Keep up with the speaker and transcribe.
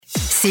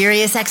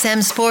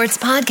SiriusXM Sports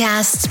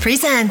Podcasts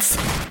presents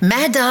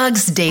Mad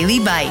Dog's Daily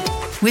Bite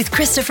with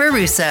Christopher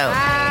Russo. And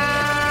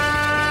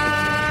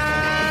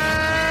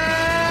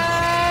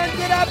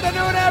good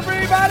afternoon,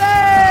 everybody!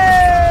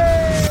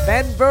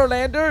 Ben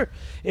Verlander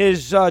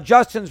is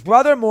Justin's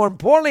brother. More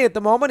importantly, at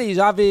the moment, he's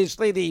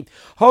obviously the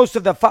host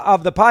of the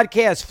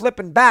podcast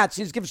Flippin' Bats.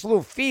 He gives us a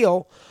little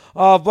feel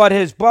of what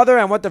his brother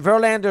and what the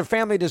Verlander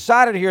family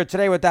decided here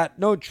today with that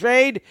no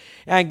trade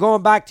and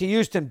going back to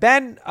Houston.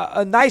 Ben,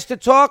 nice to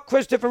talk.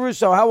 Christopher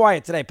Russo, how are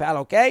you today, pal?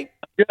 Okay?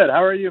 Good.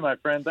 How are you, my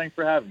friend? Thanks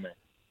for having me.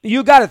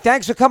 You got it.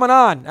 Thanks for coming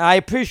on. I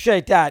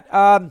appreciate that.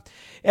 How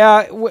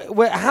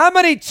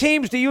many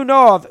teams do you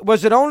know of?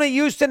 Was it only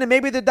Houston and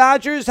maybe the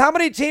Dodgers? How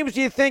many teams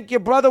do you think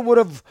your brother would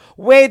have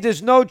waived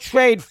his no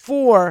trade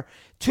for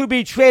to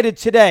be traded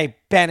today?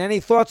 Ben, any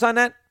thoughts on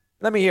that?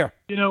 Let me hear.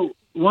 You know,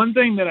 one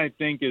thing that I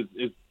think is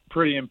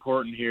pretty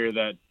important here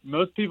that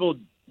most people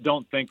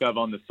don't think of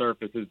on the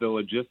surface is the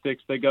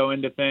logistics that go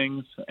into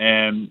things.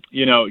 And,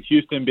 you know,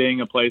 Houston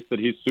being a place that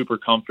he's super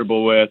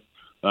comfortable with,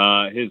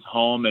 his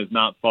home is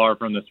not far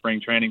from the spring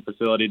training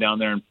facility down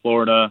there in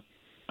Florida.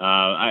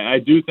 I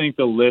do think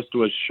the list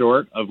was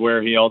short of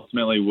where he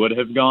ultimately would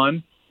have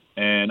gone.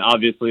 And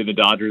obviously the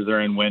Dodgers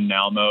are in win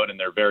now mode and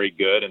they're very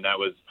good. And that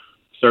was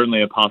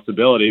certainly a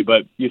possibility,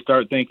 but you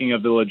start thinking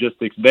of the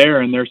logistics there,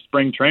 and their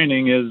spring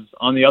training is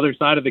on the other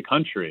side of the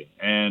country.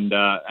 And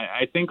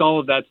I think all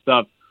of that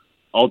stuff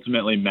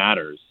ultimately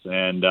matters.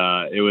 And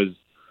I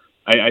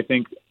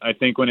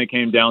think when it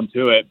came down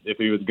to it, if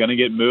he was going to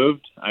get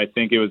moved, I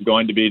think it was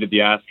going to be to the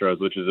Astros,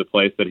 which is a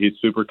place that he's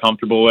super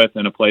comfortable with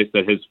and a place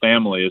that his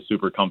family is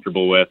super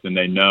comfortable with, and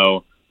they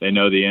know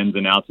the ins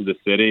and outs of the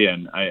city.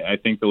 And I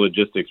think the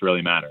logistics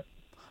really matter.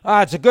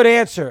 It's a good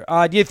answer.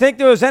 Do you think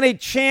there was any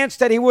chance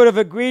that he would have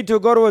agreed to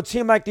go to a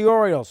team like the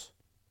Orioles?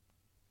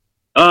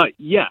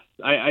 Yes,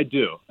 I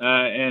do.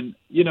 And,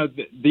 you know,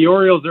 the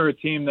Orioles are a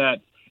team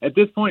that, at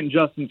this point in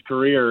Justin's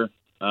career,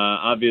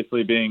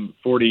 obviously being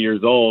 40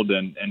 years old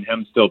and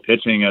him still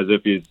pitching as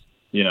if he's,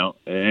 you know,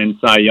 in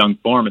Cy Young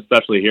form,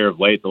 especially here of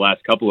late, the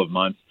last couple of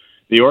months,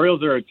 the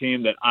Orioles are a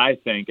team that I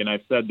think, and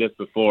I've said this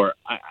before,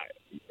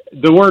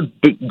 the word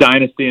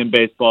dynasty in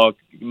baseball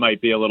might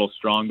be a little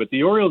strong, but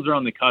the Orioles are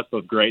on the cusp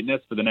of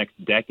greatness for the next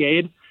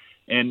decade.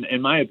 And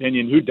in my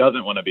opinion, who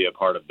doesn't want to be a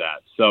part of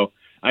that? So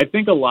I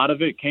think a lot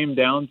of it came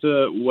down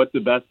to what the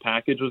best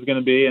package was going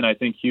to be. And I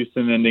think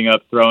Houston ending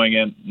up throwing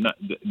in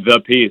the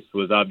piece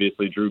was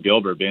obviously Drew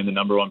Gilbert being the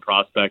number one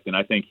prospect. And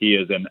I think he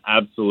is an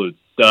absolute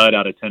stud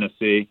out of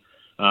Tennessee.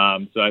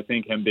 So I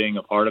think him being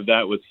a part of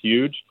that was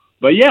huge.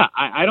 But yeah,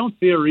 I don't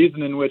see a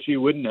reason in which he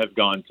wouldn't have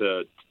gone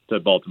to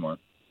Baltimore.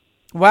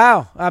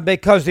 Wow,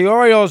 because the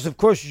Orioles, of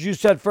course, as you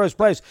said, first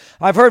place.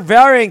 I've heard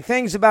varying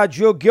things about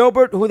Drew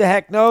Gilbert. Who the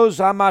heck knows?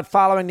 I'm not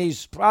following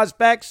these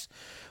prospects.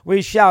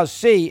 We shall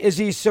see. Is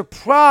he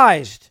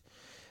surprised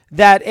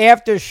that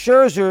after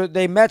Scherzer,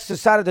 the Mets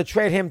decided to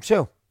trade him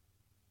too?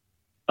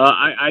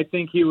 I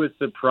think he was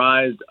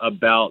surprised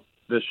about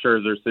the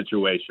Scherzer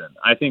situation.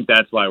 I think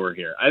that's why we're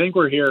here. I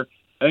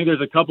think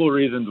there's a couple of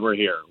reasons we're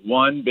here.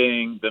 One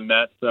being the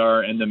Mets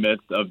are in the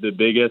midst of the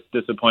biggest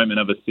disappointment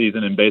of a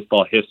season in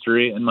baseball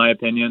history, in my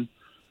opinion.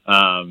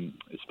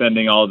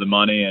 Spending all the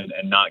money and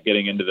not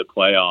getting into the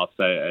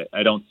playoffs.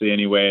 I don't see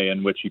any way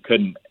in which you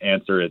couldn't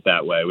answer it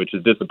that way, which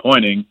is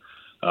disappointing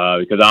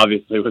because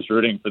obviously I was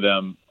rooting for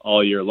them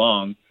all year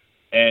long.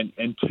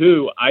 And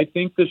two, I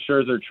think the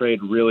Scherzer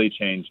trade really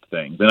changed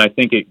things. And I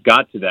think it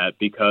got to that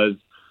because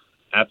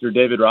after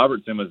David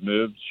Robertson was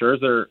moved,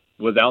 Scherzer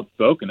was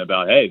outspoken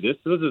about, hey, this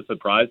was a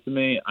surprise to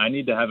me. I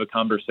need to have a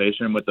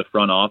conversation with the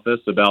front office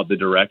about the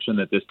direction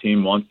that this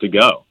team wants to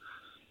go.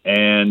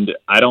 And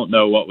I don't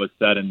know what was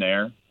said in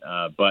there,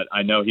 but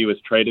I know he was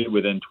traded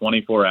within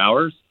 24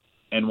 hours.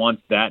 And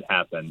once that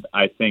happened,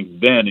 I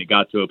think then it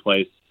got to a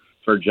place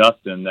for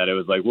Justin that it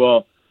was like,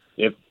 well,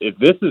 if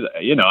this is,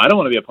 you know, I don't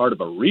want to be a part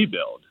of a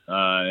rebuild.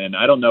 And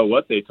I don't know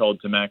what they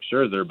told to Max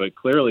Scherzer, but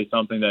clearly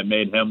something that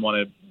made him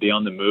want to be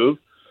on the move.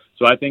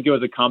 So I think it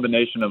was a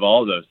combination of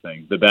all of those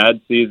things, the bad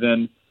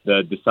season,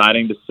 the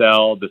deciding to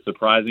sell, the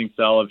surprising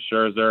sell of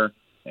Scherzer,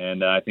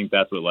 and I think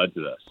that's what led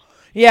to this.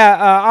 Yeah,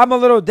 I'm a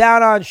little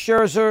down on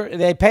Scherzer.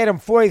 They paid him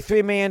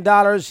 $43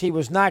 million. He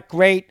was not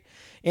great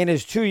in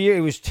his 2 years.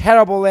 He was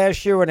terrible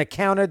last year and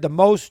accounted the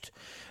most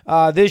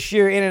this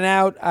year in and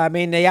out. I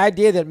mean, the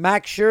idea that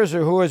Max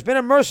Scherzer, who has been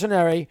a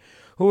mercenary,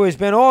 who has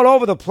been all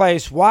over the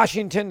place,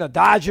 Washington, the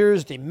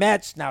Dodgers, the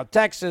Mets, now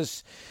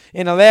Texas,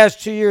 in the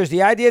last 2 years,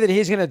 the idea that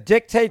he's going to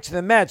dictate to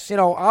the Mets, you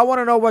know, I want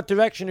to know what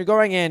direction you're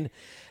going in.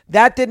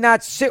 That did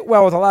not sit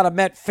well with a lot of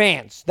Met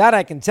fans. That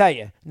I can tell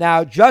you.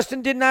 Now,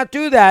 Justin did not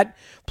do that.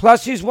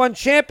 Plus, he's won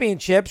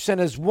championships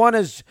and has won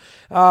as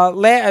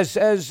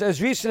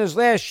recent as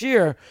last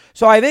year.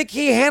 So I think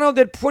he handled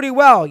it pretty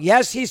well.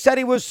 Yes, he said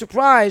he was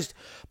surprised,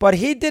 but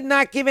he did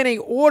not give any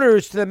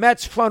orders to the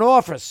Mets front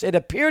office. It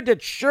appeared that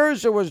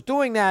Scherzer was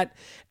doing that,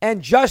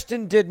 and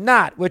Justin did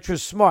not, which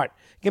was smart.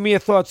 Give me your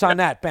thoughts on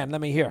that, Ben. Let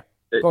me hear.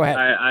 Go ahead.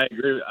 I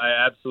agree.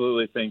 I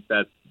absolutely think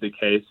that's the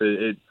case.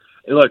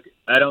 Look,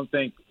 I don't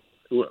think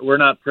we're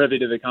not privy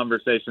to the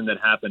conversation that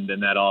happened in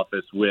that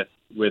office with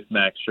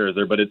Max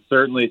Scherzer, but it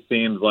certainly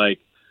seems like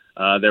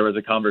there was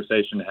a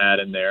conversation had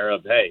in there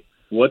of, hey,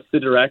 what's the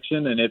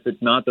direction? And if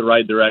it's not the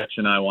right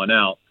direction, I want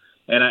out.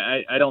 And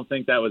I don't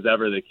think that was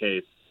ever the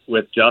case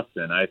with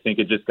Justin. I think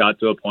it just got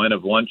to a point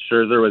of once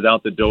Scherzer was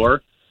out the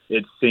door,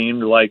 it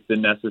seemed like the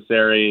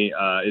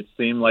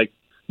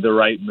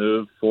right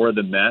move for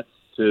the Mets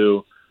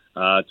to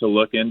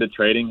look into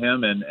trading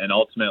him. And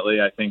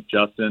ultimately, I think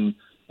Justin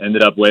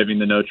ended up waiving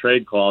the no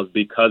trade clause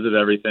because of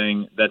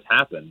everything that's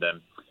happened.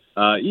 And,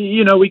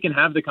 we can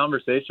have the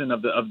conversation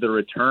of the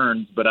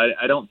returns, but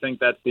I don't think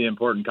that's the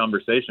important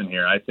conversation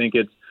here. I think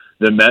it's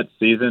the Mets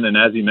season. And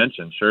as you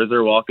mentioned,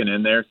 Scherzer walking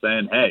in there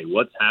saying, hey,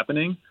 what's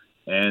happening?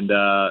 And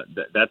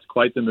that's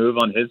quite the move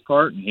on his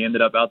part. And he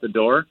ended up out the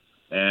door.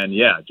 And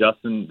yeah,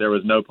 Justin, there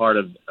was no part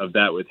of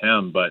that with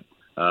him, but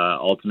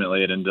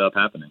ultimately it ended up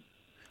happening.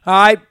 All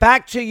right,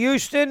 back to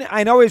Houston.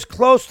 I know he's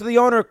close to the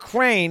owner,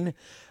 Crane.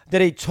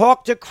 Did he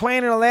talk to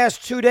Crane in the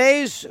last 2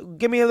 days?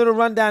 Give me a little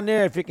rundown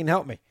there if you can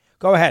help me.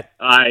 Go ahead.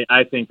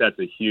 I think that's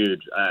a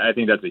huge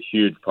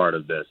part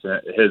of this.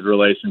 His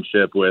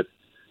relationship with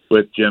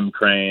Jim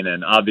Crane,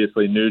 and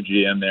obviously new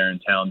GM there in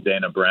town,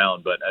 Dana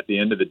Brown. But at the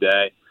end of the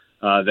day,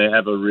 they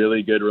have a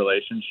really good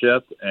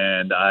relationship.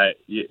 And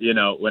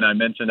when I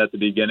mentioned at the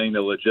beginning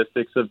the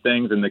logistics of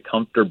things and the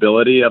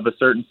comfortability of a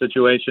certain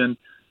situation,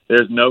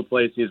 there's no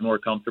place he's more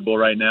comfortable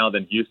right now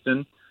than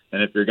Houston.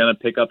 And if you're going to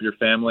pick up your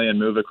family and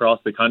move across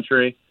the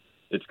country,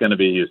 it's going to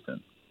be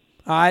Houston.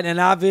 All right, and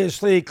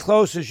obviously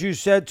close, as you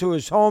said, to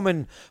his home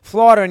in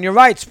Florida. And you're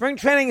right, spring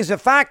training is a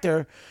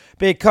factor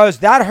because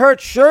that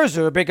hurts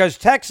Scherzer because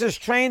Texas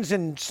trains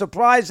in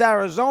Surprise,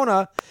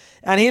 Arizona,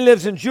 and he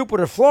lives in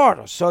Jupiter,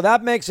 Florida. So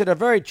that makes it a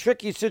very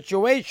tricky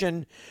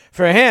situation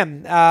for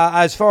him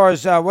as far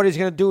as what he's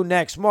going to do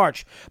next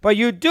March. But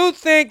you do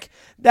think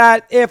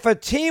that if a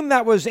team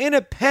that was in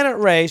a pennant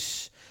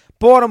race,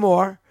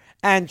 Baltimore,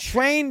 and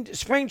trained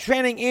spring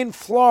training in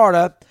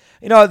Florida,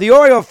 the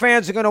Orioles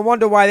fans are going to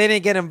wonder why they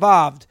didn't get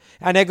involved.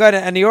 And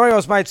the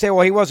Orioles might say,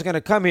 well, he wasn't going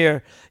to come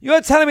here.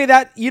 You're telling me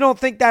that you don't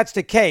think that's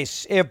the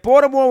case. If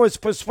Baltimore was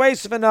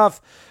persuasive enough,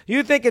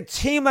 you think a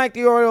team like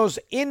the Orioles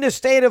in the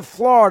state of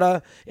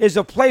Florida is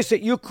a place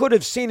that you could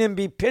have seen him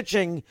be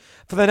pitching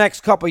for the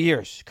next couple of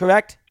years,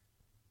 correct?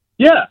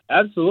 Yeah,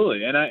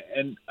 absolutely.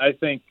 And I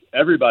think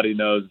everybody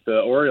knows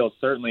the Orioles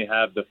certainly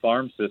have the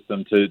farm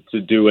system to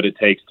do what it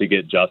takes to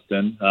get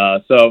Justin.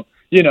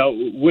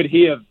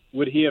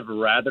 Would he have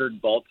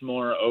rathered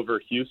Baltimore over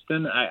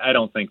Houston? I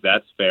don't think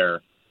that's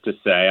fair to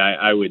say.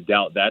 I would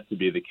doubt that to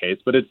be the case.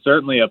 But it's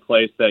certainly a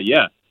place that,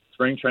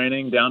 spring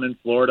training down in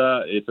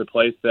Florida, it's a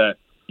place that,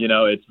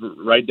 it's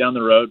right down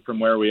the road from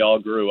where we all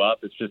grew up.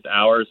 It's just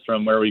hours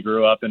from where we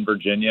grew up in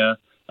Virginia.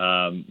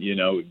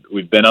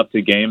 We've been up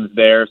to games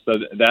there. So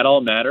that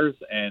all matters.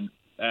 And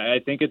I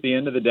think at the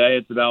end of the day,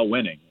 it's about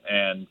winning.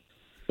 And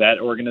that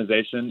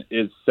organization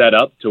is set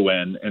up to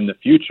win in the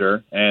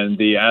future, and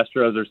the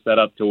Astros are set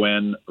up to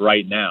win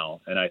right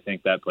now, and I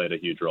think that played a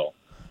huge role.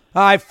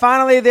 All right,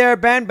 finally there,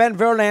 Ben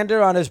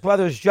Verlander on his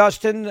brothers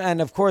Justin,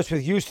 and of course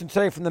with Houston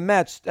today from the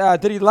Mets.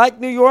 Did he like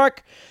New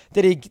York?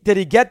 Did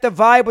he get the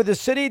vibe of the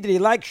city? Did he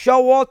like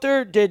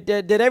Showalter?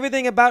 Did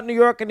everything about New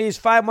York in these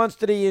 5 months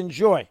did he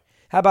enjoy?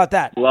 How about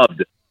that?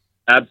 Loved it.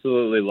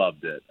 Absolutely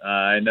loved it.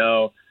 I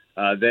know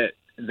that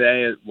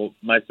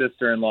my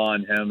sister-in-law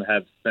and him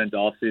have spent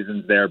all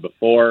seasons there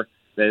before.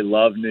 They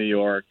love New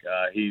York.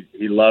 He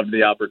loved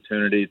the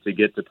opportunity to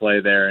get to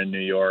play there in New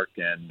York.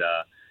 And,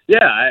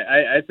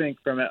 I think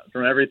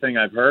from everything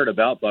I've heard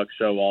about Buck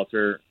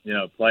Showalter,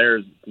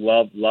 players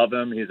love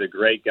him. He's a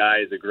great guy.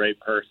 He's a great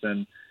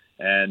person.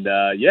 And,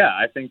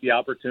 I think the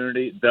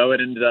opportunity, though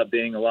it ended up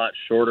being a lot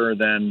shorter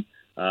than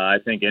I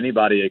think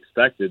anybody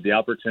expected, the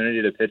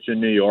opportunity to pitch in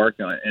New York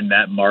in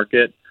that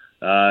market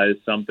is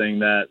something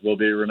that will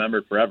be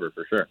remembered forever,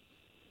 for sure.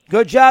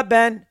 Good job,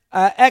 Ben.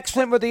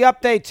 Excellent with the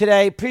update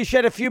today.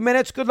 Appreciate a few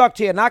minutes. Good luck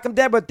to you. Knock 'em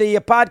dead with the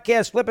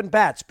podcast, Flippin'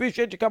 Pats.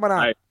 Appreciate you coming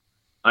on.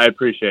 I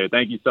appreciate it.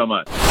 Thank you so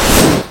much.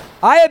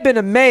 I have been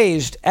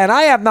amazed, and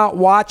I have not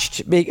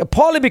watched,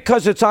 partly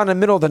because it's on the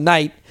middle of the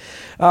night,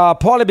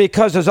 partly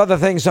because there's other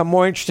things I'm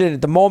more interested in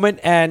at the moment,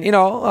 and, a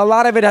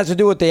lot of it has to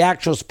do with the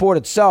actual sport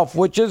itself,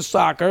 which is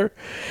soccer,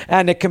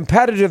 and the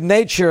competitive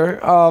nature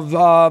of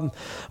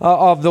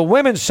the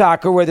women's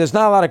soccer, where there's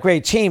not a lot of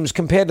great teams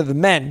compared to the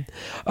men.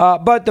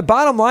 But the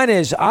bottom line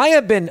is I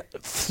have been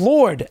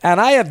floored, and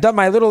I have done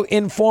my little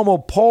informal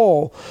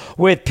poll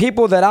with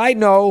people that I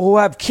know who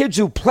have kids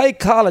who play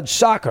college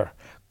soccer.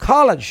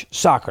 College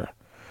soccer.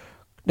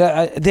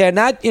 They're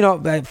not,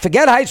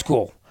 forget high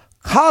school.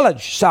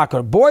 College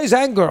soccer, boys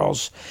and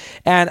girls.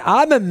 And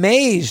I'm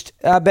amazed,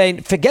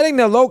 forgetting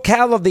the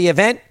locale of the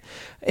event,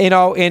 in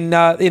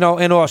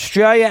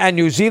Australia and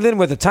New Zealand,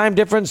 with the time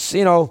difference,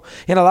 in a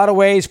lot of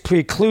ways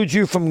precludes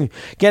you from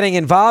getting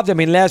involved. I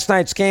mean, last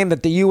night's game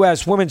that the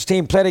U.S. women's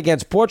team played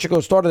against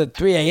Portugal started at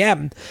 3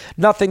 a.m.,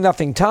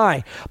 nothing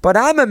tie. But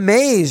I'm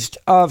amazed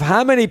of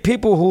how many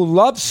people who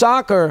love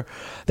soccer,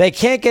 they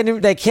can't get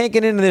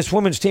into this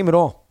women's team at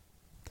all.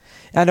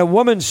 and a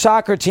women's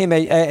soccer team,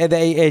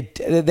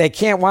 they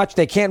can't watch,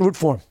 they can't root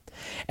for them.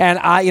 And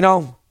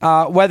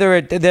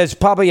there's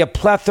probably a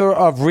plethora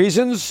of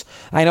reasons.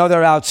 I know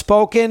they're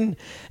outspoken.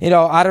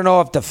 I don't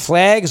know if the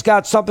flag's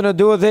got something to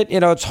do with it.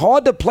 It's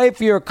hard to play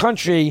for your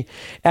country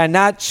and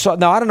not.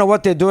 Now, I don't know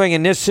what they're doing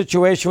in this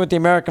situation with the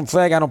American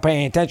flag. I don't pay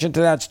any attention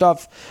to that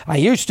stuff. I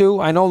used to.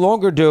 I no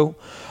longer do.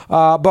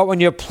 But when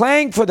you're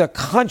playing for the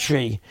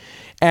country,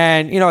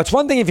 and, it's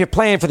one thing if you're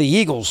playing for the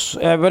Eagles,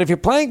 but if you're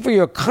playing for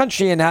your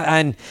country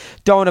and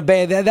don't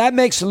obey, that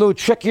makes it a little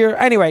trickier.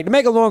 Anyway, to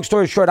make a long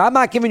story short, I'm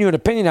not giving you an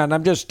opinion on it.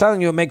 I'm just telling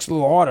you it makes it a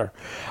little harder.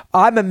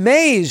 I'm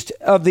amazed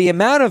of the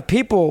amount of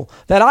people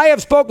that I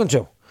have spoken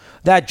to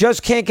that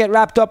just can't get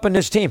wrapped up in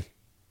this team.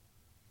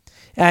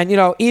 And,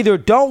 either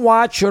don't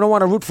watch or don't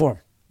want to root for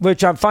them,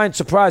 which I find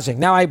surprising.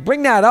 Now, I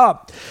bring that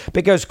up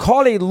because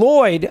Carly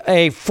Lloyd,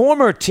 a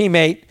former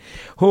teammate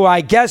who I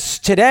guess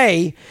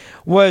today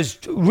was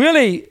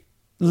really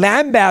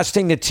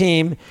lambasting the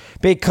team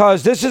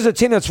because this is a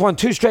team that's won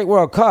 2 straight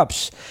World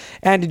Cups.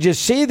 And did you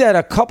see that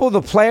a couple of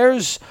the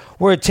players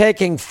were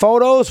taking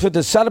photos with the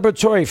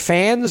celebratory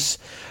fans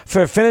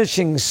for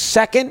finishing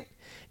second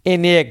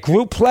in their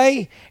group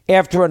play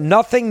after a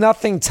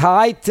 0-0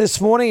 tie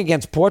this morning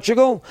against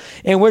Portugal,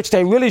 in which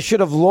they really should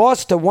have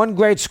lost the one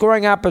great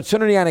scoring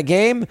opportunity on a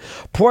game?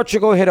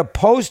 Portugal hit a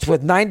post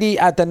with 90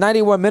 at the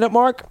 91-minute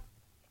mark.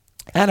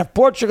 And if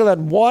Portugal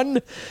had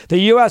won, the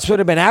U.S. would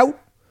have been out.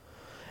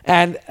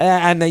 And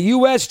the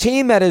U.S.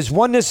 team that has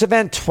won this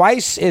event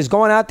twice is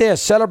going out there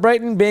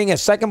celebrating being a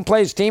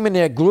second-place team in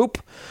their group.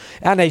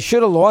 And they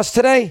should have lost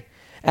today.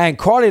 And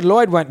Carly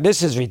Lloyd went,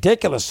 this is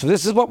ridiculous.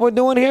 This is what we're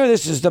doing here?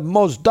 This is the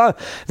most done.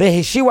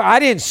 I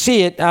didn't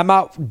see it. I'm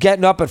out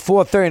getting up at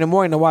 4:30 in the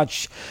morning to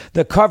watch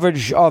the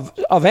coverage of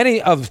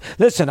any of.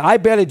 Listen, I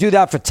barely do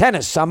that for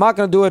tennis. I'm not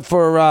going to do it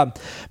for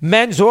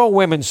men's or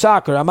women's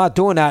soccer. I'm not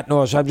doing that,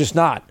 no, so I'm just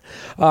not.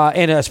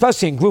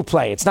 Especially in group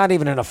play. It's not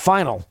even in a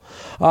final.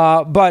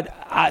 But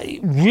I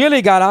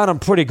really got on them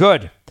pretty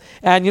good.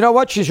 And you know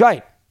what? She's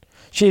right.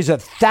 She's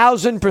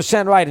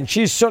 1,000% right. And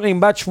she's certainly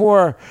much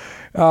more...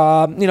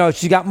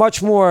 she's got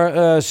much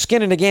more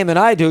skin in the game than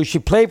I do. She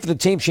played for the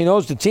team. She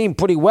knows the team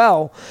pretty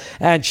well.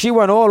 And she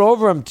went all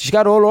over him. She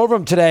got all over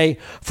him today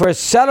for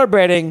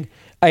celebrating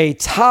a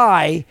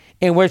tie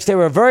in which they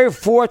were very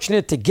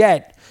fortunate to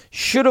get.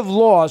 Should have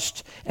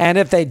lost. And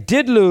if they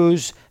did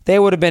lose, they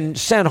would have been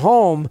sent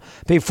home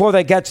before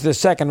they get to the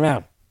second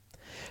round.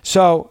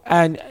 So,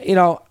 and,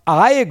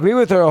 I agree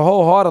with her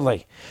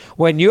wholeheartedly.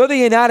 When you're the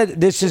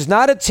United, this is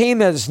not a team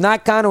that has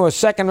not gone to a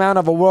second round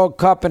of a World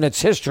Cup in its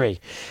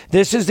history.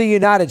 This is the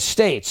United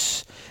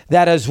States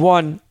that has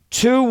won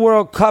 2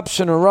 World Cups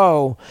in a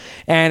row.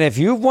 And if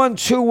you've won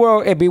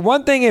 2 it'd be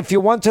one thing if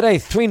you won today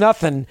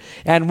 3-0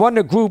 and won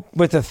the group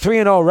with a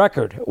 3-0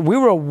 record. We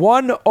were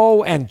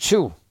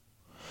 1-0-2.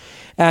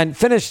 And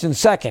finished in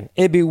second.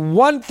 It'd be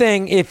one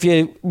thing if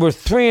you were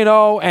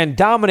 3-0 and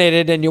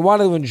dominated and you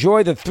wanted to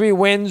enjoy the 3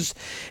 wins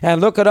and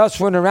look at us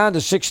winning around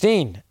to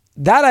 16.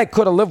 That I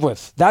could have lived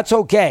with. That's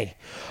okay.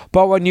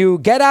 But when you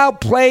get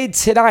outplayed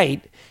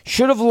tonight,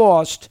 should have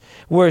lost,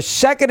 we're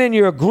second in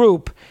your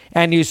group,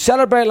 and you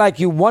celebrate like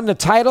you won the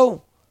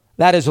title,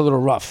 that is a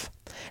little rough.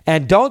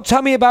 And don't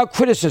tell me about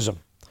criticism.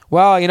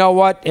 Well, you know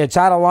what? It's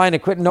out of line to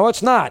criticize. No,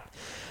 it's not.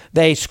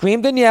 They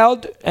screamed and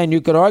yelled, and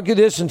you could argue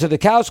this until the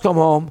cows come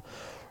home,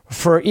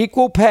 for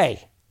equal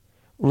pay.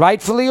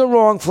 Rightfully or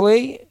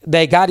wrongfully,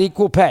 they got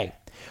equal pay.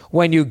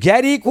 When you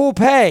get equal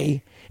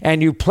pay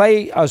and you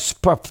play a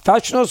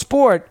professional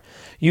sport,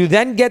 you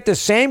then get the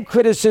same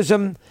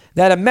criticism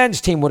that a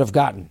men's team would have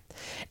gotten.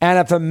 And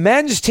if a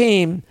men's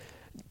team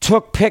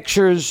took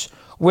pictures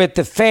with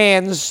the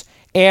fans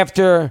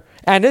after,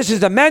 and this is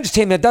the men's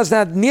team that doesn't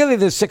have nearly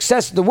the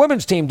success the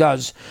women's team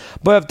does,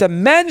 but if the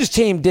men's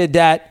team did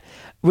that,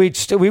 we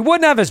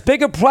wouldn't have as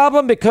big a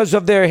problem because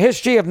of their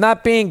history of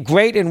not being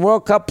great in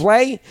World Cup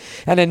play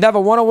and they never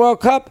won a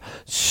World Cup.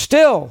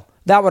 Still,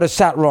 that would have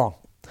sat wrong.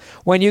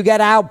 When you get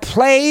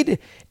outplayed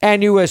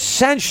and you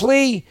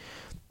essentially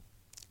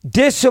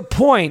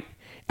disappoint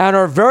and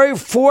are very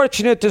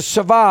fortunate to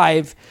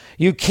survive,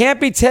 you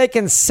can't be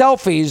taking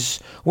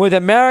selfies with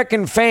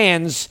American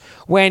fans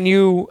when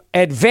you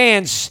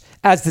advance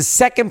as the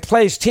second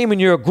place team in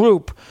your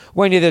group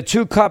when you're the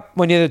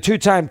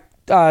two-time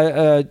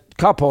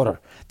cup holder.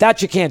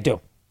 That you can't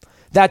do.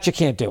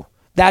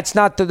 That's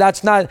not,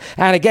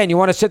 and again, you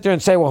want to sit there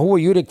and say, well, who are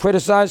you to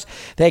criticize?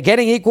 They're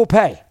getting equal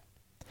pay.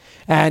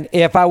 And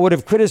if I would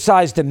have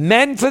criticized the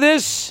men for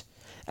this,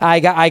 I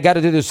got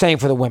to do the same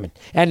for the women.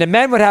 And the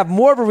men would have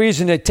more of a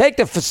reason to take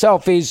the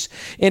selfies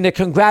in the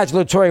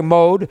congratulatory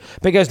mode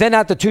because they're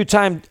not the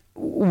 2-time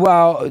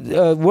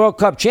World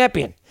Cup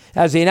champion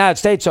as the United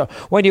States are.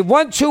 When you've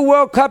won 2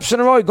 World Cups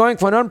in a row, you're going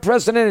for an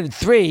unprecedented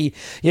 3.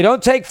 You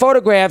don't take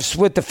photographs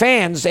with the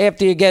fans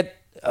after you get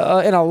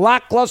in a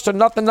lackluster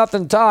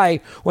 0-0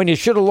 tie when you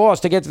should have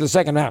lost to get to the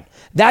second round.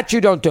 That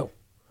you don't do.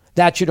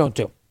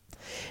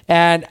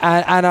 And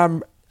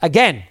I'm,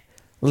 again,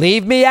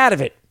 leave me out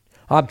of it.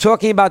 I'm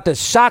talking about the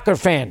soccer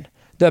fan,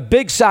 the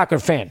big soccer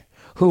fan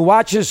who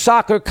watches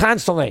soccer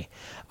constantly.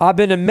 I've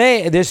been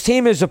amazed. This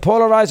team is a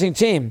polarizing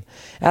team,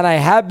 and I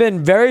have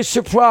been very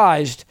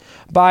surprised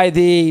by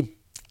the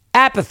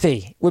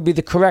apathy, would be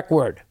the correct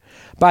word.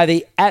 By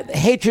the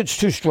hatred's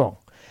too strong.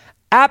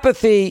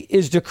 Apathy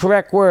is the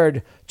correct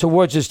word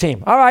towards this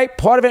team. All right,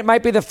 part of it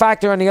might be the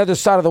factor on the other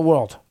side of the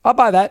world. I'll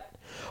buy that.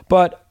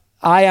 But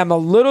I am a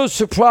little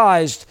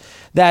surprised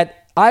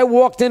that I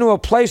walked into a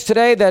place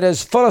today that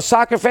is full of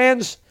soccer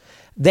fans.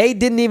 They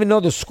didn't even know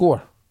the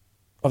score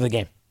of the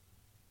game.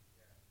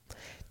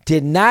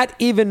 Did not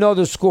even know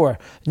the score.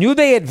 Knew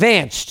they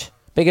advanced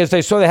because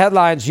they saw the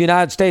headlines,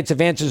 United States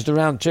advances to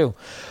round 2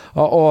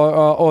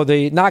 or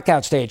the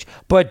knockout stage,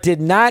 but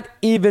did not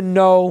even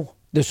know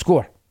the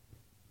score.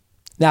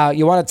 Now,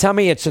 you want to tell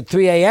me it's at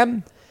 3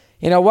 a.m.?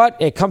 You know what?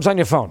 It comes on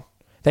your phone.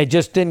 They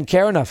just didn't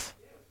care enough.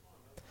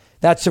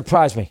 That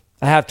surprised me,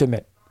 I have to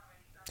admit.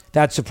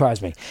 That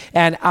surprised me.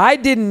 And I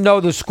didn't know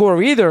the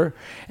score either.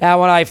 And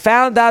when I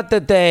found out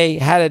that they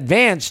had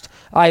advanced,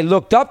 I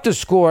looked up the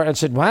score and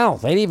said, wow,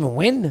 they didn't even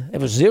win.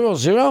 It was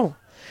 0-0.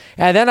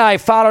 And then I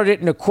followed it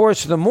in the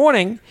course of the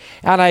morning,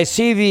 and I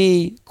see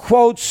the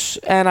quotes,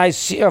 and I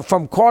see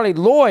from Carly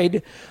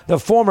Lloyd, the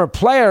former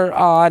player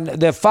on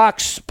the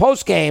Fox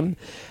postgame,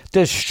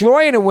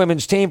 destroying a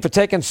women's team for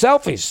taking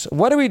selfies.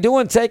 What are we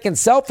doing taking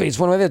selfies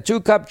when we're the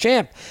 2-cup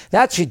champ?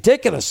 That's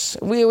ridiculous.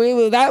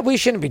 We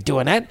shouldn't be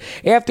doing that.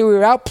 After we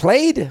were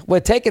outplayed, we're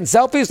taking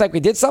selfies like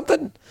we did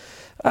something?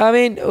 I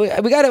mean,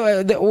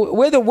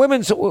 we're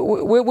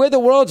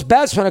the world's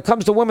best when it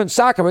comes to women's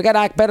soccer. We got to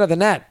act better than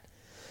that.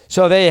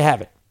 So there you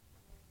have it.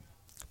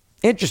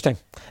 Interesting.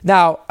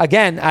 Now,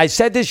 again, I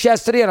said this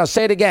yesterday and I'll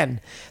say it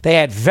again. They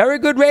had very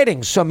good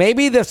ratings. So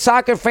maybe the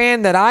soccer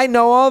fan that I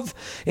know of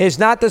is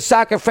not the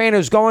soccer fan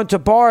who's going to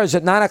bars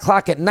at 9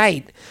 o'clock at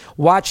night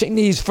watching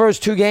these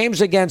first 2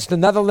 games against the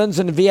Netherlands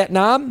and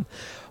Vietnam.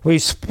 We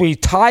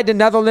tied the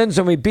Netherlands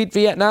and we beat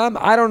Vietnam.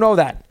 I don't know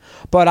that.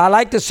 But I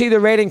like to see the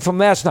rating from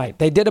last night.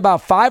 They did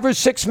about 5 or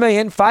 6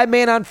 million, 5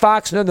 million on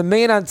Fox, another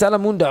million on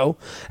Telemundo.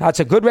 That's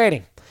a good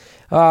rating.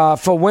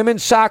 For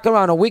women's soccer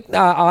on a week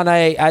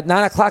at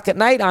 9 o'clock at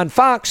night on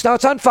Fox. Now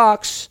it's on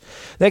Fox.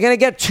 They're going to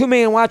get 2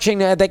 million watching.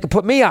 They can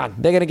put me on.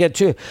 They're going to get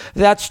 2.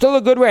 That's still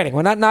a good rating.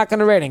 We're not knocking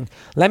the rating.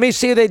 Let me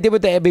see what they did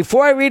with that.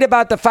 Before I read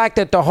about the fact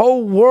that the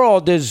whole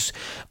world is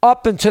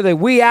up into the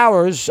wee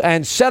hours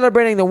and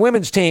celebrating the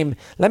women's team,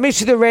 let me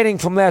see the rating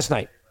from last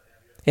night.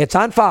 It's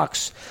on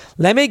Fox.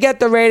 Let me get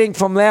the rating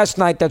from last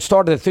night that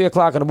started at 3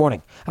 o'clock in the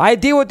morning. I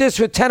deal with this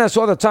with tennis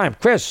all the time.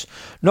 Chris,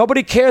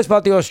 nobody cares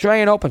about the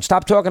Australian Open.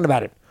 Stop talking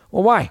about it.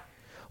 Well, why?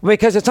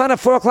 Because it's on at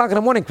 4 o'clock in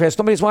the morning, Chris.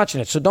 Nobody's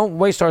watching it, so don't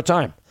waste our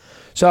time.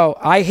 So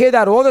I hear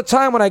that all the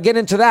time when I get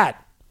into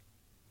that.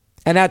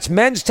 And that's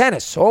men's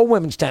tennis or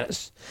women's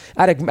tennis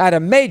at a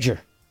major.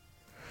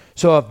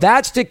 So if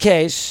that's the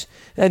case,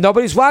 and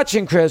nobody's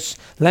watching, Chris,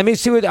 let me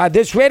see what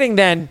this rating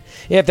then,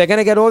 if they're going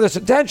to get all this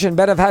attention,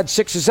 better have had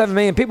 6 or 7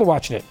 million people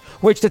watching it,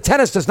 which the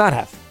tennis does not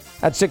have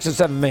at 6 or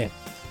 7 million.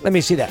 Let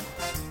me see that.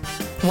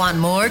 Want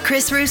more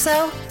Chris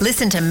Russo?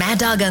 Listen to Mad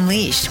Dog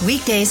Unleashed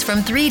weekdays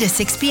from 3 to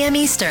 6 p.m.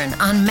 Eastern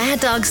on Mad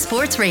Dog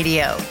Sports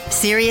Radio,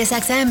 Sirius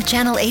XM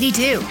Channel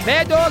 82.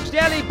 Mad Dog's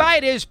Daily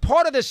Bite is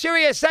part of the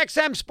Sirius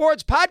XM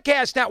Sports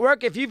Podcast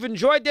Network. If you've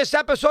enjoyed this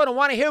episode and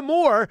want to hear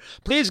more,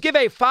 please give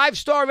a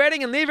 5-star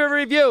rating and leave a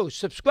review.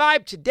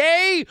 Subscribe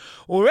today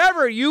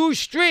wherever you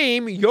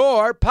stream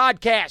your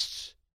podcasts.